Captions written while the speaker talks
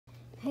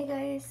Hey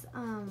guys,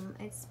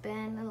 it's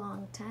been a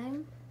long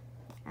time.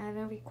 I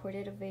haven't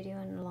recorded a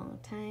video in a long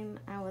time.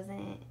 I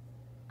wasn't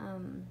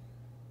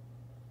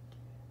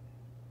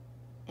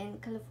in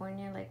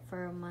California like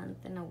for a month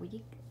and a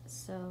week,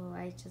 so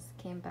I just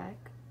came back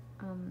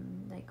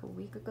like a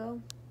week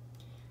ago,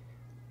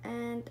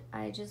 and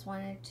I just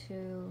wanted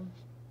to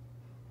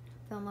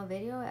film a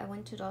video. I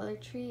went to Dollar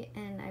Tree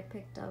and I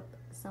picked up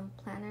some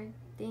planner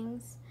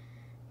things,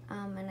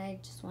 and I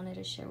just wanted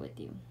to share with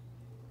you.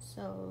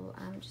 So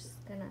I'm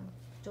just gonna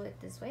do it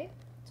this way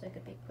so it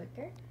could be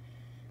quicker.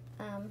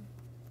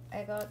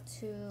 I got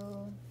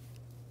 2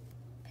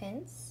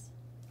 pins.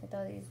 I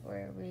thought these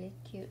were really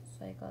cute,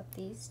 so I got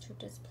these to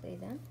display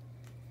them.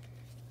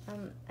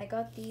 I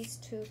got these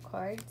 2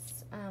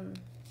 cards,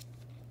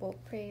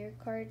 both prayer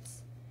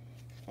cards,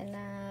 and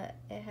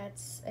it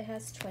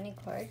has 20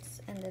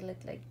 cards, and they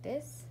look like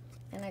this.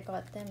 And I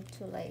got them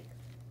to like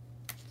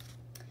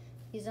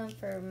use them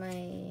for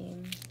my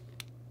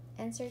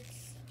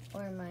inserts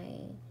or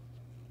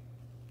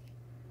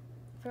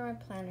for my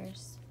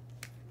planners.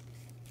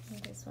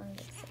 And this one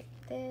looks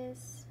like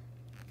this.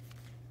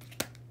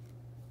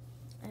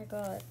 I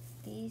got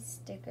these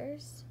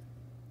stickers.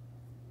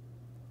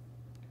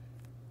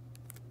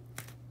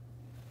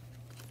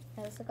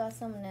 I also got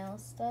some nail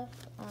stuff.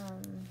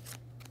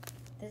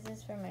 This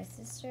is for my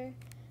sister,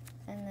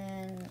 and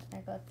then I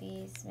got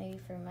these maybe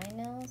for my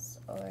nails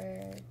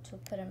or to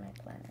put in my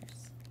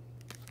planners.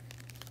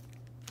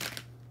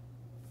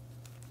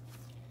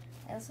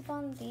 I also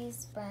found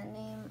these brand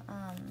name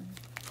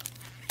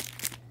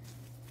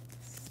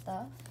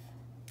stuff.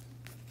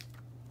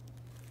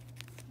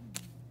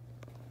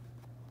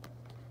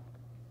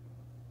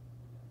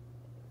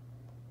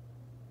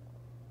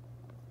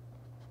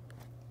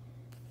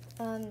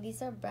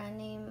 These are brand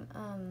name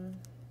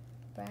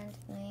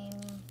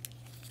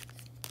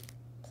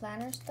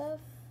planner stuff.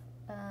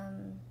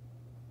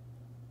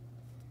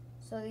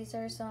 So these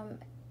are some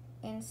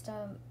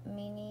Insta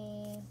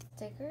mini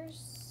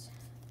stickers.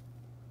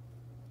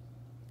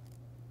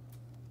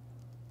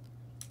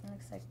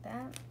 Looks like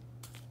that.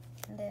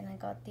 And then I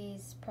got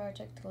these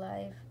Project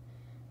Live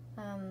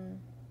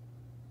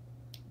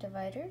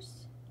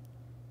dividers.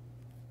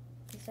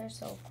 These are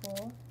so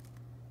cool.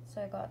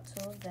 So I got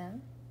 2 of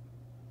them.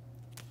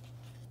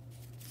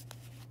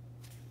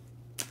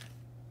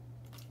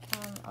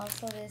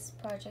 Also this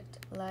Project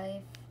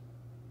Live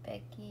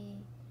Becky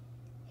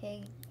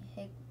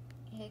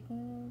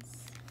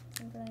Higgins,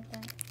 something like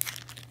that.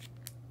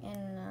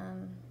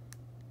 And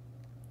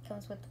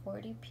comes with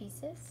 40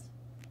 pieces.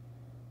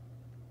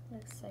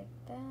 Looks like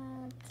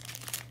that.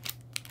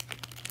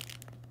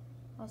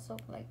 Also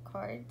like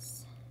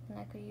cards, and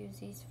I could use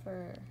these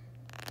for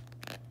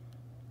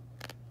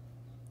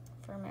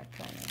my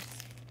planners.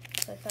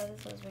 So I thought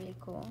this was really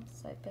cool,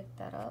 so I picked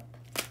that up.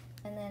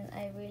 And then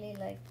I really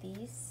like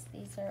these.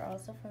 These are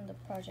also from the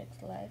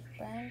Project Life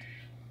brand.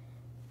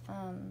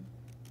 And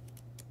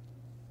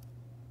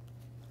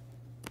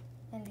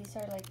these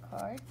are like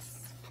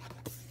cards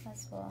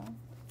as well.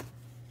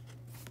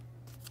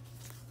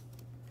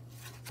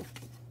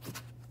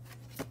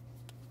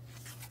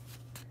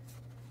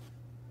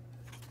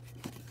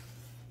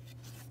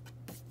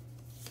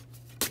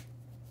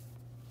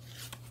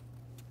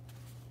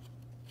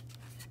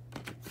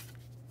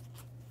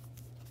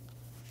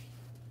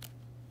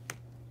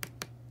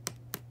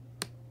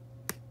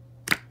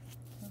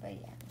 But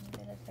yeah,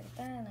 they look like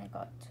that, and I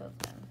got 2 of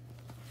them.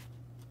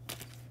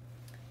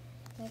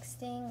 Next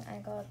thing, I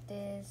got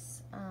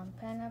this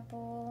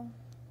pineapple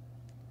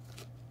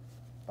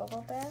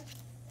bubble bath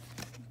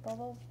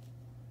or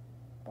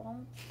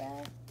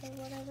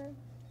whatever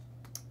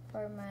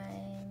for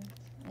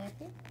my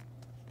nephew.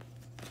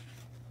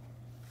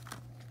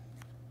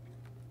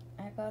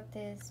 I got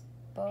this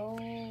bow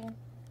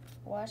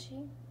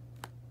washi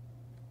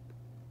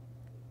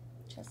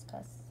just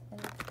cause it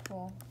looks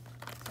cool,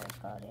 so I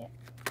got it.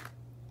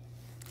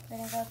 Then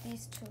I got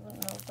these 2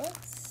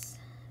 notebooks.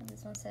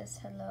 This one says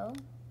hello,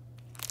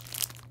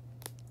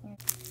 and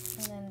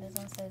then this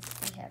one says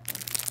be happy.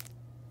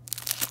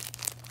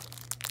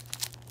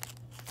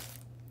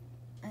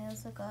 I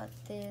also got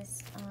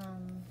this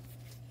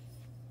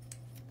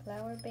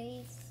flower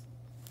base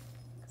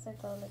because I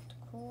thought it looked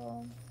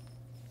cool.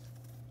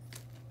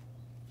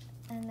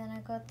 And then I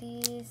got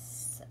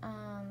these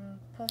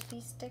puffy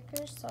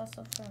stickers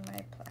also for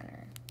my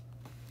planner.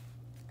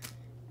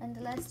 And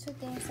the last 2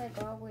 things I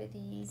got were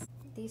these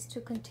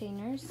 2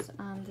 containers.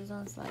 This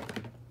one's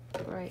like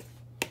bright,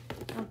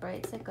 not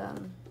bright, it's like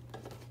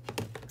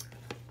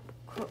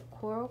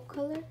coral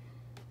color,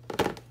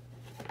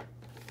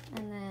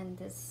 and then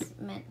this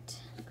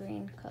mint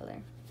green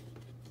color.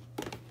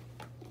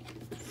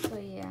 So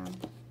yeah,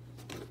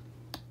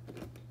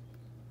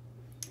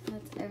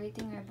 that's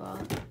everything I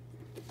bought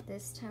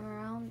this time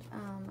around.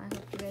 I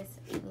hope you guys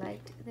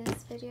liked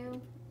this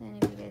video,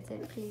 and if you guys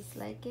did, please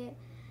like it,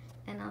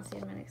 and I'll see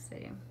you in my next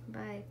video.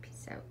 Bye,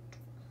 peace out.